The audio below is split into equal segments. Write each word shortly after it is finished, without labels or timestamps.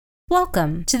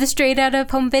Welcome to the Straight Out of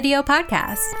Home Video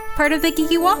podcast, part of the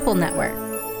Geeky Waffle Network.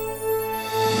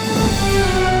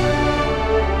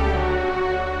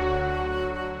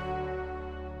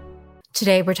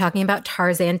 Today we're talking about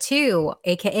Tarzan 2,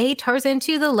 aka Tarzan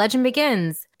 2: The Legend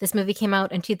Begins. This movie came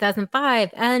out in 2005,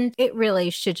 and it really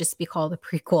should just be called a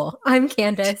prequel. I'm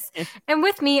Candace, and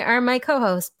with me are my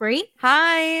co-hosts, Brie.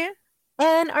 Hi.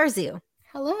 And Arzu.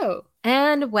 Hello.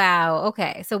 And wow,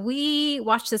 okay, so we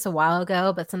watched this a while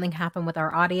ago, but something happened with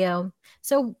our audio.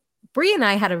 So Brie and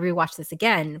I had to rewatch this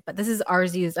again, but this is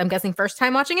Arzu's, I'm guessing, first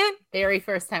time watching it? Very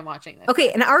first time watching this.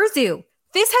 Okay, and Arzu,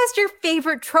 this has your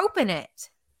favorite trope in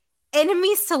it.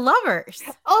 Enemies to lovers.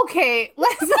 Okay,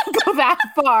 let's not go that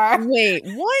far. Wait,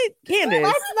 what? Candace?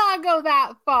 Let's not go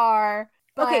that far.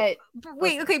 But Okay,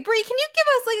 Brie, can you give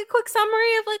us like a quick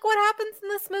summary of like what happens in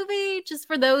this movie, just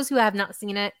for those who have not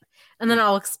seen it, and then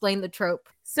I'll explain the trope.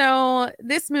 So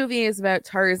this movie is about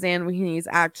Tarzan when he's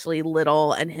actually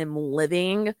little and him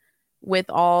living with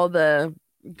all the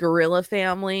gorilla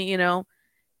family, you know?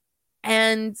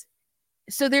 And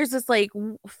so there's this like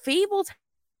fable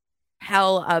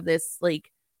tale of this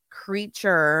like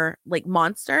creature, like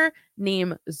monster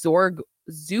named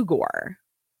Zugor,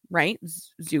 right?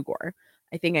 Zugor.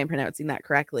 I think I'm pronouncing that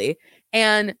correctly.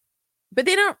 But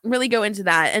they don't really go into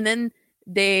that. And then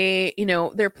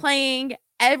they're playing.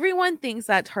 Everyone thinks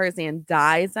that Tarzan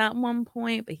dies at one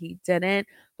point, but he didn't.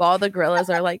 But all the gorillas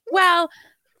are like, well,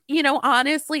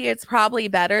 honestly, it's probably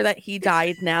better that he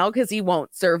died now because he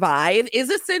won't survive, is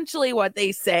essentially what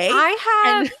they say.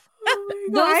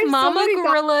 Those mama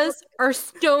gorillas are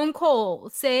stone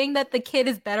cold saying that the kid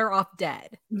is better off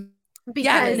dead.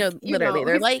 Because, literally,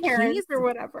 they're like, he's or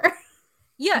whatever.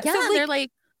 Yeah, so they're like,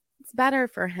 it's better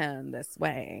for him this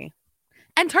way.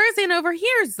 And Tarzan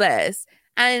overhears this,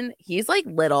 and he's like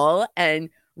little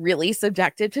and really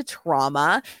subjected to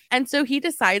trauma. And so he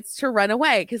decides to run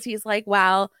away because he's like,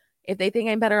 well, if they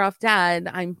think I'm better off dead,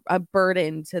 I'm a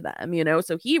burden to them,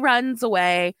 So he runs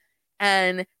away,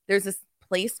 and there's this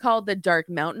place called the Dark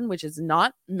Mountain, which is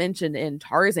not mentioned in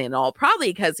Tarzan at all,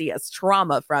 probably because he has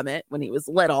trauma from it when he was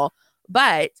little.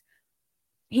 But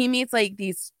he meets like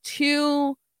these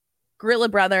two gorilla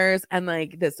brothers and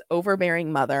like this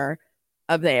overbearing mother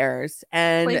of theirs,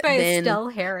 and played by Estelle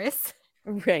Harris.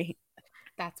 Right.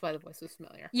 That's why the voice was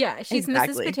familiar. Yeah, she's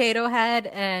exactly. Mrs. Potato Head,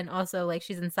 and also like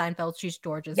she's in Seinfeld. She's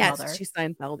George's mother. Yes, she's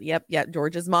Seinfeld. Yep,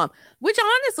 George's mom. Which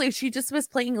honestly, she just was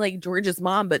playing like George's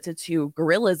mom, but to two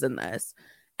gorillas in this.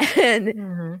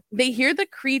 And they hear the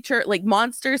creature, like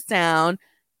monster sound,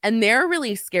 and they're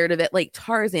really scared of it, like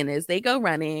Tarzan is. They go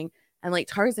running, and like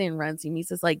Tarzan runs, he meets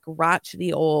this like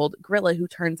crotchety old gorilla who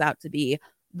turns out to be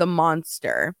the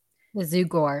monster. The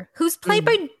Zugor, who's played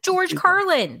by George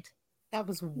Carlin. That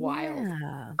was wild.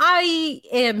 Yeah. I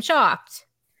am shocked.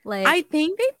 Like, I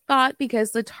think they thought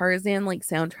because the Tarzan like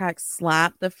soundtrack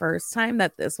slapped the first time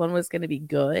that this one was going to be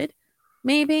good.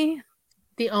 Maybe.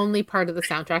 The only part of the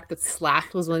soundtrack that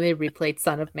slapped was when they replayed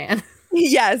Son of Man.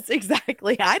 Yes,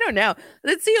 exactly. I don't know.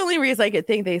 That's the only reason I could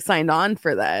think they signed on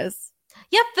for this.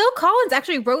 Yeah, Phil Collins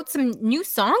actually wrote some new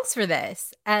songs for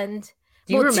this. And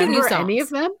do you remember any of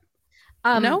them?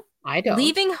 No, I don't.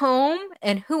 Leaving Home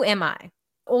and Who Am I?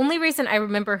 Only reason I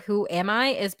remember Who Am I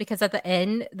is because at the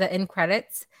end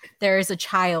credits, there is a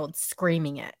child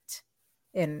screaming it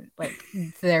in like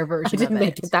their version I didn't of it.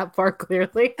 make it that far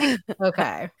clearly.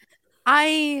 Okay.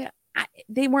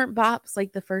 They weren't bops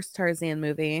like the first Tarzan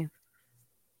movie.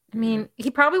 I mean,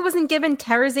 he probably wasn't given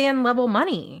Tarzan level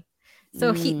money.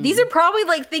 So these are probably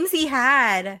like things he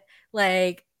had,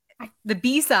 like the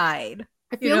B-side.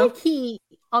 I feel like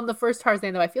on the first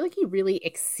Tarzan, though, I feel like he really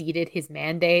exceeded his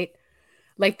mandate.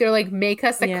 Like, they're like, make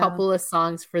us a couple of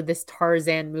songs for this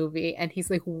Tarzan movie. And he's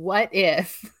like, what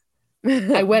if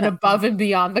I went above and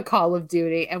beyond the Call of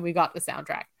Duty and we got the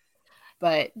soundtrack?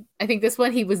 But I think this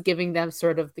one, he was giving them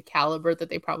sort of the caliber that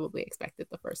they probably expected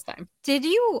the first time. Did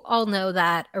you all know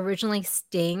that originally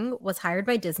Sting was hired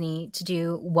by Disney to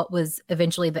do what was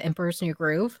eventually The Emperor's New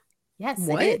Groove? Yes,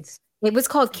 what? It did. It was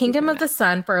called Kingdom of the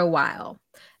Sun for a while.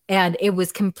 And it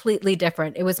was completely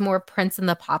different. It was more Prince and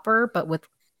the Pauper, but with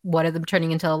one of them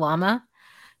turning into a llama.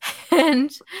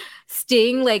 And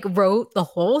Sting like wrote the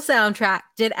whole soundtrack,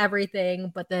 did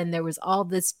everything. But then there was all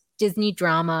this Disney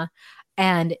drama.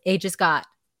 And it just got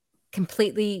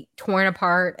completely torn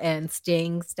apart, and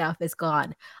Sting stuff is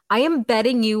gone. I am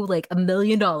betting you like $1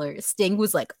 million. Sting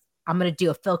was like, I'm going to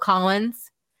do a Phil Collins.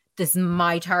 This is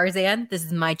my Tarzan. This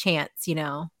is my chance,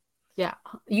 Yeah.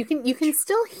 You can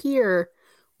still hear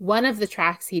one of the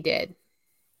tracks he did.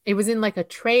 It was in like a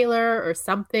trailer or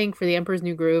something for The Emperor's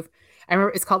New Groove. I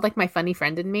remember it's called like My Funny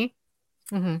Friend and Me.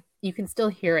 Mm-hmm. you can still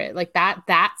hear it. Like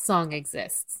that song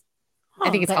exists. I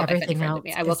think it's But called My everything Friend to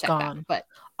Me. else I will is check gone. that. But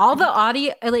All the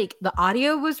audio, like the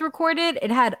audio was recorded.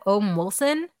 It had Owen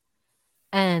Wilson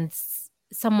and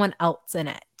someone else in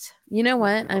it. You know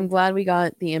what? I'm glad we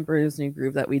got the Emperor's New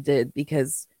Groove that we did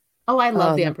because I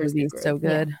love the that Emperor's movie New is Groove. so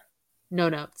good. Yeah. No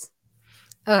notes.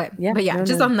 Okay. Yeah, But yeah, no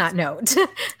just notes. on that note,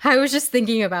 I was just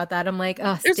thinking about that. I'm like,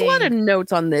 oh, There's a lot of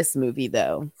notes on this movie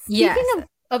though. Speaking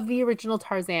of the original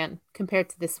Tarzan compared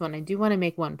to this one, I do want to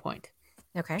make one point.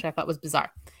 Okay. Which I thought was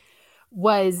bizarre.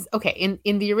 Was okay,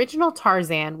 in the original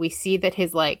Tarzan, we see that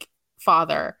his like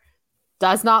father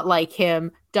does not like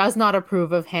him, does not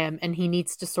approve of him, and he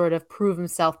needs to sort of prove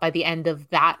himself by the end of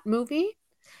that movie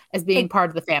as being part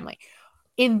of the family.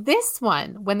 In this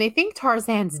one, when they think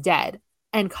Tarzan's dead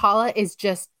and Kala is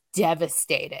just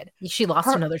devastated. She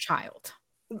lost another child.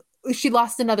 She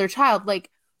lost another child. Like,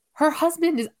 her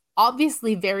husband is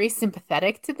obviously very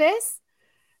sympathetic to this,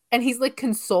 and he's like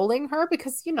consoling her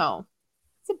because, you know,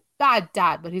 he's a bad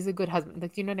dad, but he's a good husband.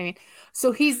 Like, you know what I mean?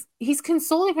 So he's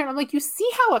consoling her, and I'm like, you see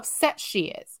how upset she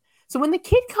is. So when the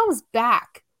kid comes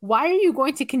back, why are you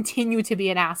going to continue to be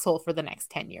an asshole for the next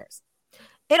 10 years?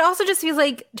 It also just feels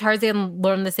like Tarzan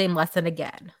learned the same lesson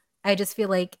again. I just feel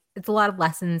like it's a lot of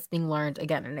lessons being learned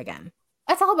again and again.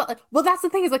 That's all about, like, well, that's the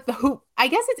thing is like the who. I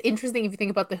guess it's interesting if you think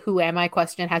about the who am I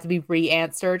question had to be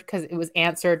re-answered because it was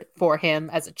answered for him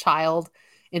as a child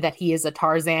in that he is a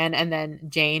Tarzan, and then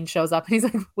Jane shows up and he's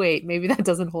like, wait, maybe that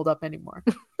doesn't hold up anymore.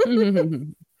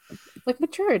 Like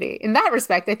maturity. In that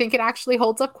respect, I think it actually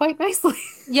holds up quite nicely.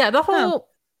 Yeah, the whole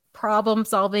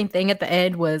problem-solving thing at the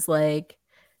end was like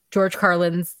George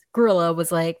Carlin's gorilla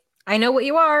was like, I know what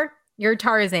you are. You're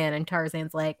Tarzan. And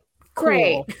Tarzan's like, cool.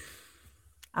 Great.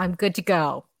 I'm good to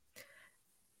go.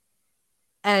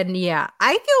 And yeah,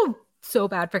 I feel so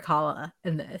bad for Kala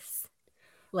in this.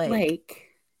 Like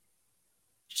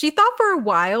she thought for a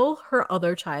while her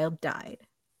other child died.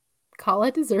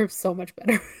 Kala deserves so much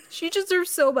better. She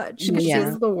deserves so much. She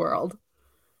is the world.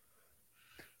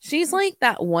 She's like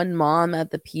that one mom at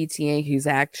the PTA who's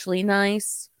actually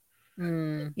nice.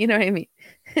 You know what I mean?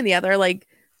 And the other like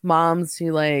moms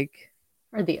who like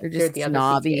are just the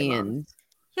snobby and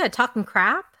talking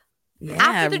crap. Yeah,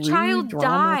 after the child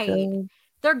died, filled.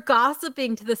 They're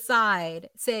gossiping to the side,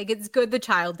 saying it's good the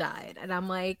child died, and I'm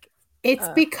like, it's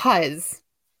because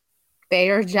they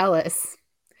are jealous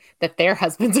that their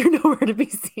husbands are nowhere to be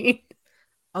seen.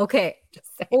 Okay,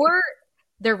 or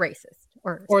they're racist,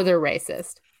 or they're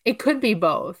racist. It could be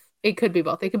both. It could be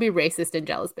both. They could be racist and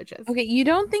jealous bitches. Okay, you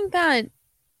don't think that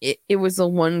it was a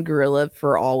one gorilla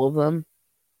for all of them?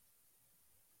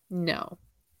 No.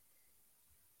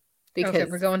 Because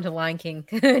we're going to Lion King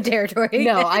territory.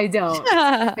 No, I don't.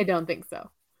 I don't think so.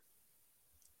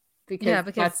 Because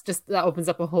that opens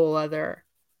up a whole other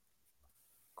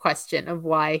question of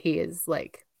why he is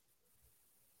like.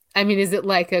 I mean, is it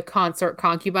like a consort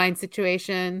concubine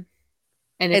situation?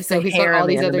 And if so, he's got all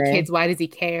these other kids. Why does he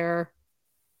care?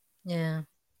 Yeah.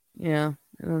 Yeah.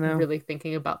 I don't know. I'm really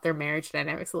thinking about their marriage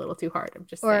dynamics a little too hard. I'm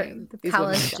just saying.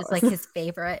 Kala's just like his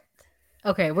favorite.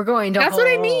 Okay, we're going to. That's what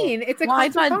I mean. It's a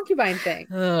concubine thing.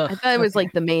 I thought it was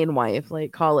like the main wife,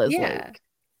 like Kala's like.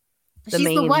 She's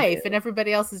the wife, and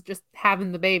everybody else is just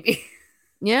having the baby.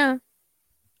 Yeah.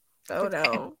 Oh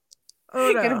no.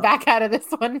 Oh no. Get back out of this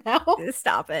one now.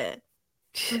 Stop it.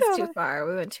 It's too far.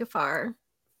 We went too far.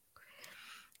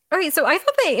 Okay, so I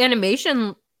thought the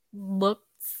animation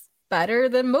looks better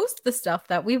than most of the stuff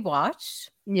that we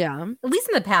watched. Yeah. At least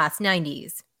in the past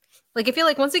 90s. Like, I feel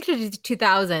like once we get to the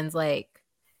 2000s, like,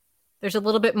 there's a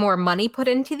little bit more money put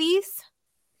into these,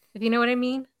 if you know what I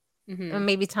mean. Mm-hmm. And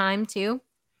maybe time, too.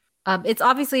 It's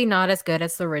obviously not as good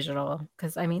as the original,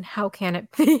 because, I mean, how can it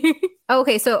be?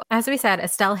 Okay, so as we said,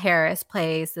 Estelle Harris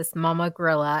plays this mama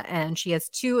gorilla, and she has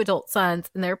 2 adult sons,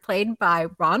 and they're played by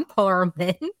Ron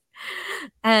Perlman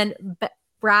and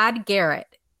Brad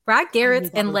Garrett. Brad Garrett's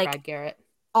in, like,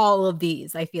 all of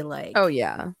these, I feel like. Oh,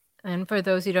 yeah. And for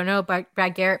those who don't know,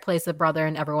 Brad Garrett plays the brother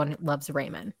in Everyone Loves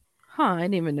Raymond. Huh, I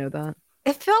didn't even know that.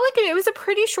 It felt like it was a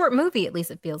pretty short movie, at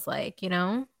least it feels like, you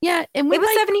know? Yeah, and it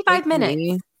was 75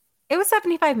 minutes. It was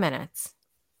 75 minutes.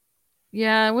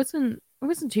 Yeah, it wasn't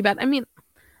too bad. I mean,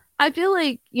 I feel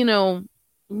like, you know,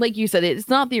 like you said, it's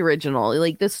not the original.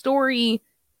 Like, the story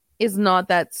is not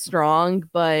that strong,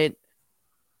 but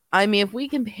I mean, if we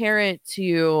compare it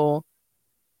to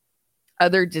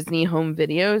other Disney home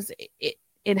videos,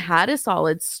 it had a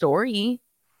solid story.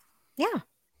 Yeah.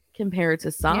 Compared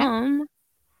to some.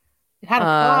 It had a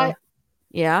plot.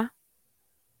 Yeah.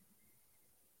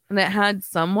 And it had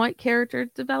somewhat character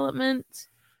development.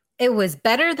 It was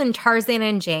better than Tarzan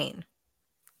and Jane.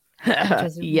 which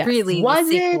is Yes. really Was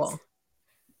the it? sequel.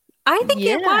 I think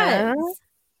it Yeah. was.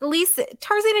 At least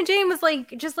Tarzan and Jane was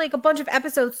like just like a bunch of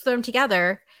episodes thrown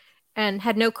together and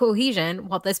had no cohesion,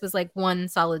 while this was like one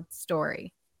solid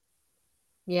story.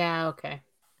 Yeah, okay.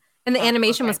 And the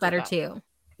animation Okay, was better that. too.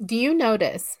 Do you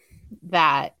notice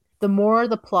that the more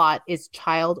the plot is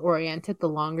child oriented, the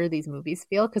longer these movies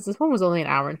feel? Because this one was only an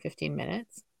hour and 15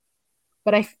 minutes,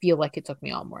 but I feel like it took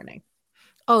me all morning.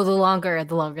 Oh, the longer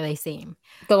they seem.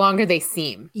 The longer they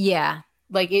seem. Yeah.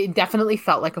 Like it definitely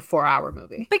felt like a 4-hour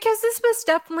movie. Because this was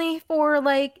definitely for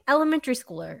like elementary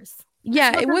schoolers.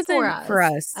 Yeah, it wasn't for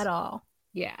us at all.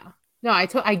 Yeah. No,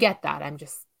 I get that.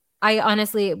 I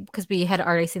honestly, because we had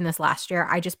already seen this last year,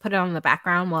 I just put it on the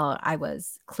background while I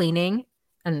was cleaning.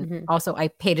 And also I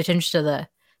paid attention to the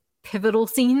pivotal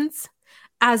scenes,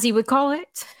 as you would call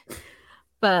it.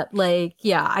 But like,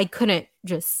 yeah, I couldn't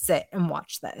just sit and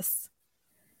watch this.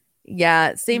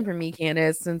 Yeah, same for me,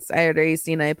 Candace. Since I had already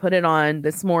seen it, I put it on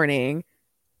this morning,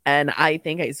 and I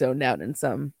think I zoned out in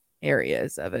some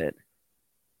areas of it.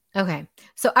 Okay,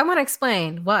 so I want to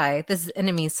explain why this is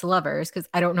enemies to lovers, because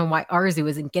I don't know why Arzu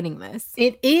isn't getting this.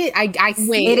 It is. I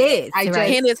see it is. I right? just,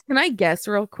 Candace, can I guess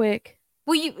real quick?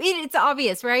 Well, it's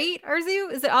obvious, right?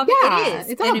 Arzu, is it obvious? Yeah, it is.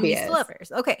 it's enemies obvious. to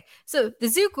lovers. Okay, so the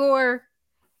zoo gore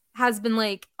has been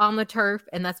like on the turf,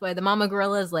 and that's why the mama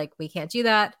gorilla is like, we can't do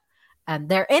that. And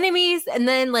they're enemies, and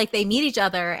then like they meet each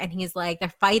other, and he's like, they're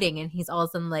fighting, and he's all of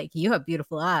a sudden like, you have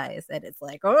beautiful eyes, and it's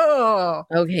like, oh,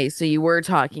 Okay, so you were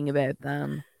talking about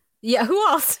them. yeah. Who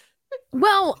else?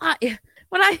 Well,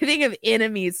 when I think of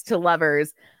enemies to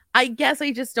lovers, I guess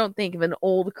I just don't think of an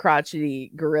old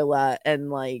crotchety gorilla and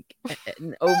like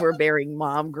an overbearing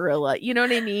mom gorilla. You know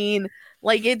what I mean?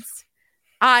 Like if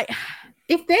they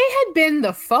had been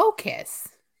the focus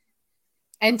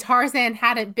and Tarzan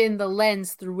hadn't been the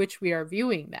lens through which we are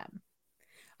viewing them,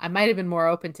 I might have been more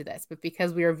open to this, but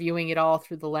because we are viewing it all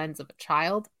through the lens of a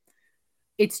child,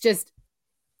 it's just,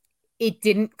 it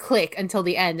didn't click until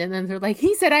the end. And then they're like,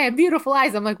 he said I have beautiful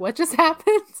eyes. I'm like, what just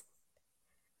happened?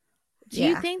 Do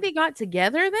you think they got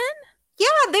together then?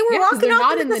 Yeah, they were walking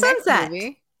off into the sunset.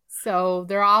 Movie, so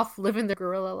they're off living the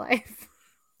gorilla life.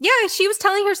 Yeah, she was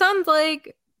telling her sons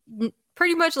like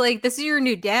pretty much like, this is your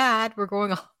new dad. We're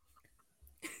going off.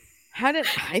 How did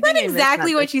I think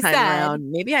exactly what she said? Around.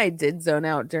 Maybe I did zone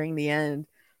out during the end.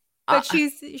 But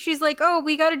she's like, oh,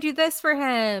 we got to do this for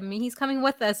him. He's coming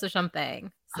with us or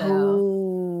something.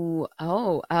 So,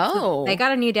 so they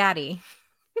got a new daddy.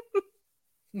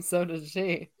 So does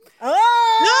she.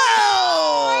 Oh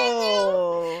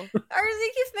no!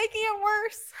 Arzu keeps making it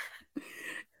worse.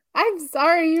 I'm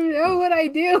sorry, you know what I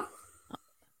do.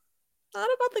 Not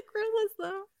about the gorillas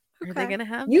though. Okay. Are they gonna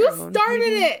have? You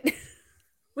started it.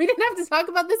 We didn't have to talk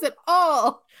about this at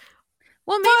all.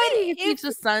 Well, maybe you teach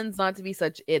the sons not to be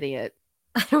such idiot.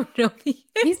 I don't know.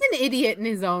 He's an idiot in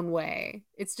his own way.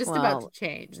 It's just about to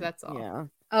change. That's all. Yeah.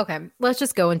 Okay, let's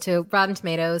just go into Rotten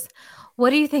Tomatoes. What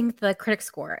do you think the critic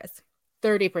score is?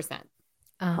 30%.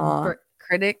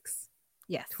 Critics?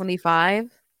 Yes.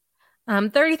 25?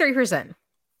 33%.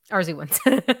 Arzu wins.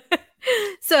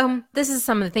 So this is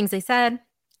some of the things they said.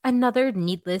 Another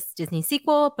needless Disney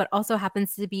sequel, but also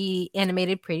happens to be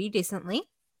animated pretty decently,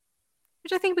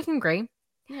 which I think we can agree.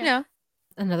 Yeah.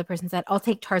 Another person said, I'll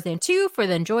take Tarzan 2 for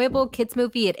the enjoyable kids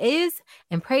movie it is,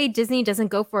 and pray Disney doesn't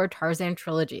go for a Tarzan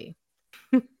trilogy.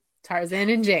 Tarzan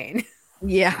and Jane.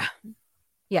 Yeah.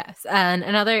 Yes. And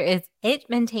another is, it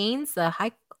maintains the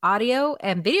high audio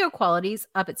and video qualities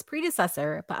of its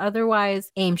predecessor, but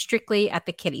otherwise aimed strictly at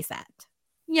the kiddie set.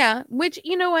 Yeah, which,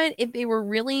 you know what, if they were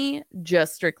really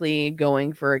just strictly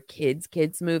going for a kids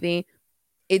movie,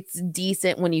 it's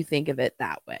decent when you think of it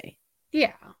that way.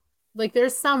 Yeah. Like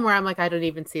there's some where I'm like, I don't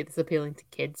even see this appealing to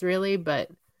kids really, but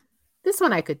this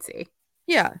one I could see.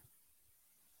 Yeah.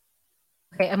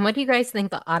 Okay, and what do you guys think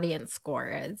the audience score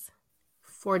is?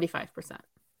 45%.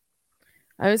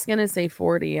 I was going to say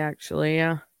 40, actually,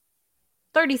 yeah.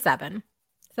 37.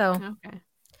 So, okay.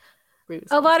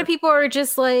 A lot of people are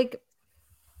just like,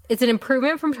 it's an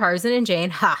improvement from Tarzan and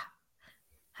Jane. Ha!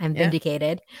 I'm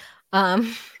vindicated.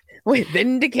 Wait,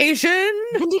 vindication?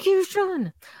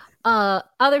 Vindication!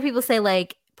 Other people say,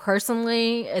 like,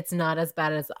 personally, it's not as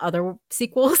bad as other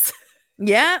sequels.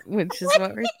 Yeah, which is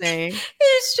what we're saying.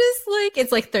 It's just like,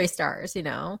 it's like 3 stars, you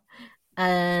know?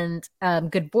 And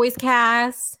good voice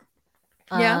cast.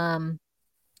 Yeah.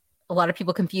 A lot of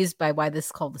people confused by why this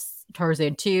is called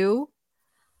Tarzan 2.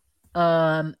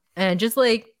 And just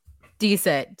like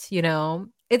decent, you know?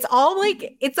 It's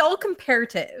all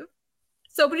comparative.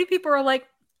 So many people are like,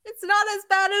 it's not as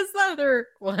bad as the other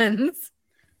ones.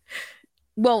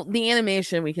 Well, the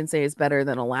animation we can say is better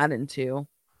than Aladdin 2.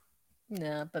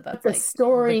 Yeah, but that's But the like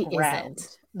story the ground.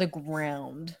 isn't. The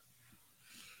ground.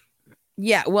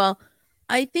 Yeah, well,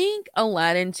 I think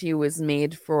Aladdin 2 was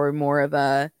made for more of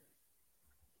a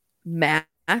mass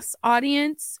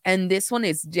audience, and this one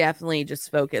is definitely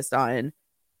just focused on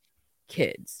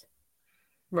kids.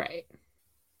 Right.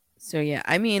 So yeah,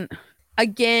 I mean,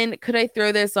 again, could I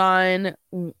throw this on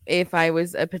if I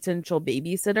was a potential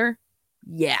babysitter?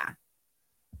 Yeah.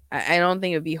 I don't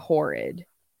think it would be horrid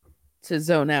to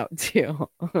zone out too.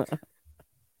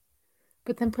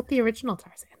 But then put the original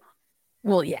Tarzan on.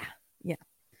 Well, yeah.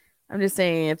 I'm just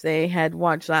saying if they had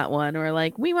watched that one or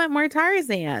like, we want more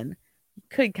Tarzan, you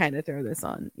could kind of throw this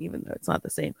on, even though it's not the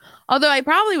same. Although I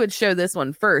probably would show this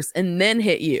one first and then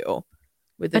hit you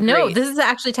with the But no, great- this is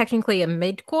actually technically a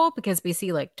mid-quel because we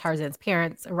see like Tarzan's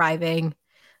parents arriving.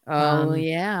 Oh,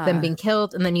 yeah. Them being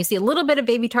killed. And then you see a little bit of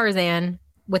baby Tarzan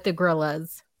with the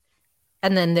gorillas.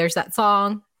 And then there's that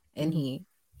song and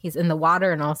he's in the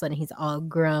water and all of a sudden he's all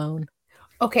grown.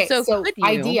 Okay, So so could you-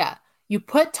 idea. You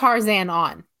put Tarzan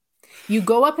on. You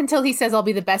go up until he says, "I'll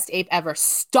be the best ape ever."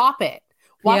 Stop it.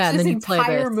 Watch Yeah, and this then you play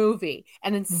entire this. movie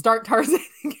and then start Tarzan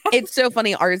again. It's so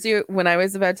funny. Arzu, when I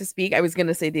was about to speak, I was going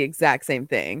to say the exact same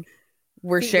thing.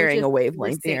 We're See, sharing just- a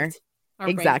wavelength we're here. synced. Our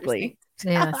brains are Exactly.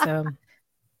 synced. Yeah, so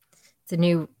it's a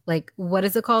new, like, what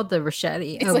is it called? The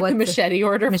machete. It's like the machete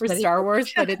order for machete? Star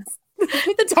Wars, but it's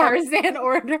the Tarzan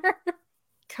order.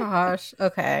 Gosh,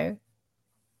 okay.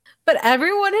 But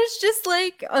everyone is just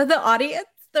like, the audience,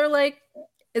 they're like,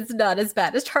 it's not as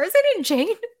bad as Tarzan and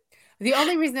Jane. The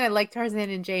only reason I like Tarzan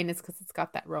and Jane is because it's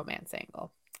got that romance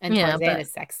angle. And Yeah, Tarzan but-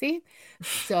 is sexy.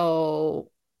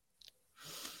 So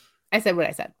I said what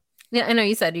I said. Yeah, I know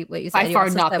you said what you said. By You far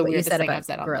also not said the what you weirdest said thing about I've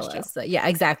said on this gorillas. show. So, yeah,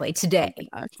 exactly. Today.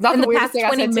 It's not In the the weirdest past thing I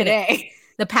 20 said today.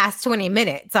 The past 20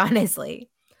 minutes, honestly.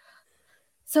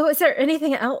 So is there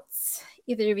anything else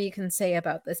either of you can say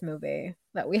about this movie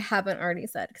that we haven't already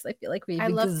said? Because I feel like we've I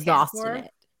love exhausted Tantor.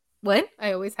 it. What?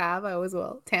 I always have. I always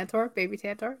will. Tantor, baby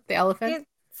Tantor, the elephant.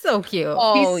 It's so cute.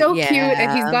 He's so yeah. cute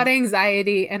and he's got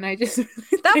anxiety. And I just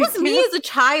That was me as a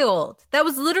child. That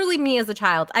was literally me as a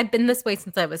child. I've been this way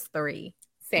since I was 3.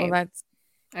 Same. Well, that's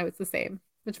I was the same.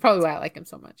 Which is probably why I like him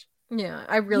so much. Yeah,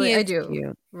 I he is do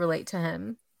cute. relate to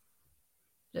him.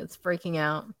 Just freaking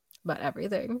out about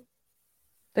everything.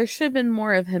 There should have been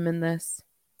more of him in this.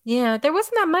 Yeah, there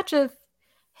wasn't that much of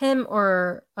him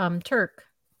or Turk.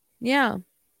 Yeah.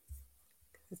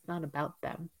 It's not about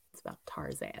them. It's about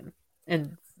Tarzan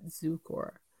and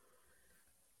Zugor.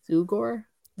 Zugor?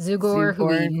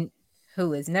 Zugor,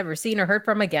 who is never seen or heard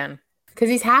from again. Because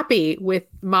he's happy with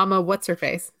Mama What's Her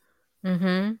Face.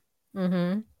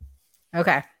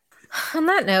 Okay. On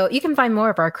that note, you can find more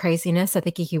of our craziness at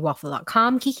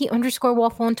thegeekywaffle.com,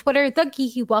 geeky_waffle on Twitter, the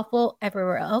Geeky Waffle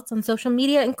everywhere else on social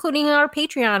media, including our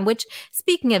Patreon, which,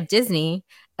 speaking of Disney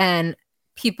and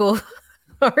people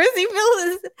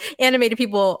RSU animated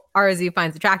people RSU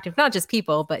finds attractive, not just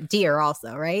people, but deer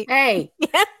also, right? Hey,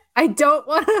 I don't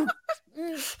want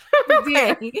to.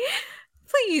 Okay.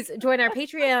 Please join our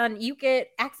Patreon. You get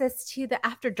access to the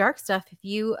After Dark stuff if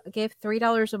you give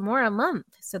 $3 or more a month.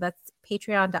 So that's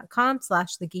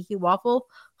patreon.com/the Geeky Waffle.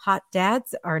 Hot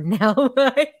dads are now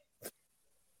live.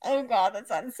 Oh God, that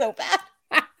sounds so bad.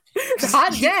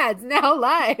 Hot dads now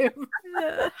live.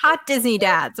 Hot Disney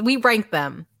dads. We rank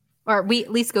them, or we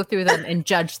at least go through them and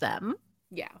judge them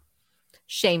Yeah.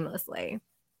 shamelessly.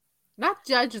 Not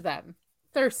judge them.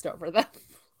 Thirst over them.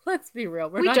 Let's be real.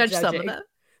 We're We not judge judging. some of them.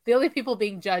 The only people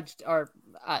being judged are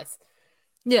us.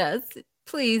 Yes,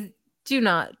 please do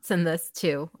not send this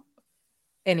to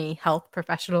any health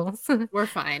professionals. We're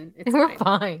fine. It's We're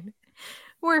fine. fine.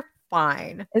 We're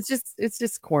fine. It's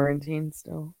just quarantine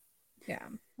still. Yeah,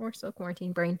 we're still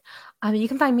quarantine brain. You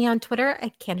can find me on Twitter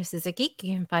at Candace is a Geek.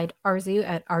 You can find Arzu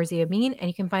at Arzu Amin, and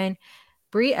you can find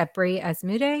Brie at Brie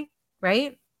Asmude,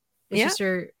 right? It's Yeah. just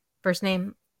your first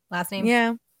name, last name.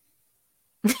 Yeah.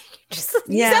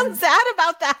 You Yeah. sound sad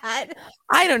about that.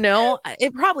 I don't know.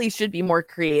 It probably should be more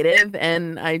creative,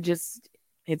 and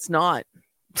it's not.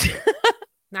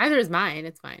 Neither is mine.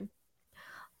 It's fine.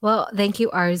 Well, thank you,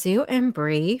 Arzu and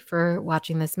Brie, for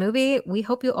watching this movie. We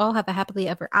hope you all have a happily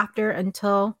ever after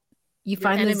until you Your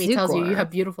find the enemy tells you Zugor. you have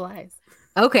beautiful eyes.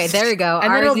 Okay, there you go.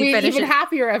 And then it'll Arzu be finished even it.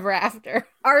 happier ever after.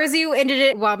 Arzu ended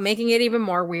it while making it even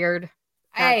more weird.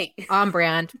 Hey. On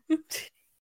brand.